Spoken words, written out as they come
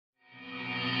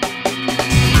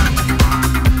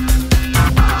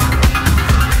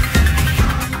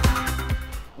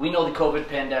COVID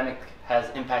pandemic has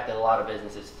impacted a lot of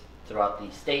businesses throughout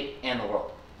the state and the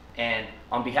world. And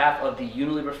on behalf of the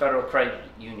Unilever Federal Credit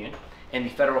Union and the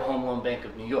Federal Home Loan Bank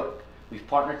of New York, we've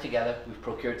partnered together, we've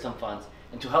procured some funds,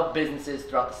 and to help businesses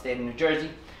throughout the state of New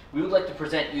Jersey, we would like to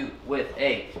present you with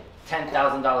a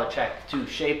 $10,000 check to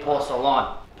Chez Paul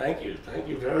Salon. Thank you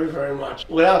very, very much.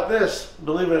 Without this,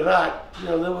 believe it or not,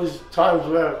 there was times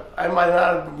where I might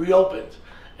not have reopened,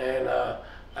 and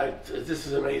this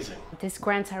is amazing. These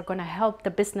grants are going to help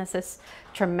the businesses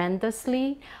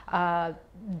tremendously.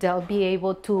 They'll be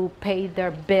able to pay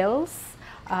their bills.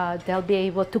 They'll be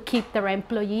able to keep their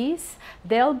employees.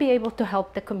 They'll be able to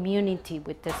help the community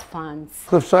with these funds.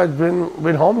 Cliffside's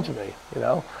been home to me,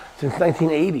 since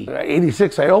 1980.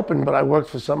 86 I opened, but I worked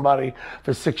for somebody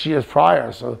for 6 years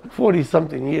prior, so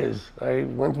 40-something years. I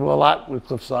went through a lot with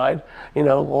Cliffside,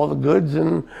 all the goods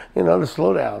and, the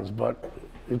slowdowns, but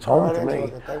it's home to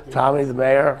me. Tommy, the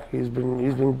mayor, he's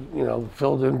been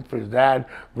filled in for his dad,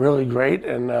 really great,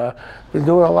 and been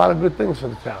doing a lot of good things for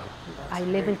the town. I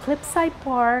live in Cliffside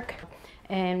Park,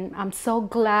 and I'm so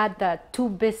glad that 2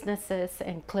 businesses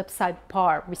in Cliffside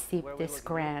Park received this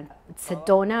grant. It's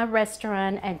Sedona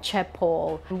Restaurant and Chez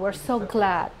Paul. We're so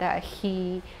glad that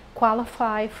he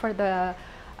qualified for the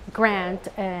grant,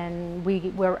 and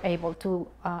we were able to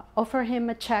offer him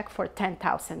a check for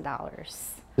 $10,000.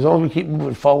 As long as we keep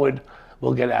moving forward,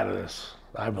 we'll get out of this,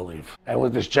 I believe. And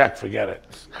with this check, forget it.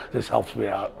 This helps me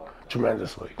out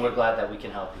tremendously. We're glad that we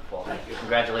can help you, Paul. Thank you.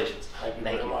 Congratulations. Thank you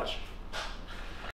very much.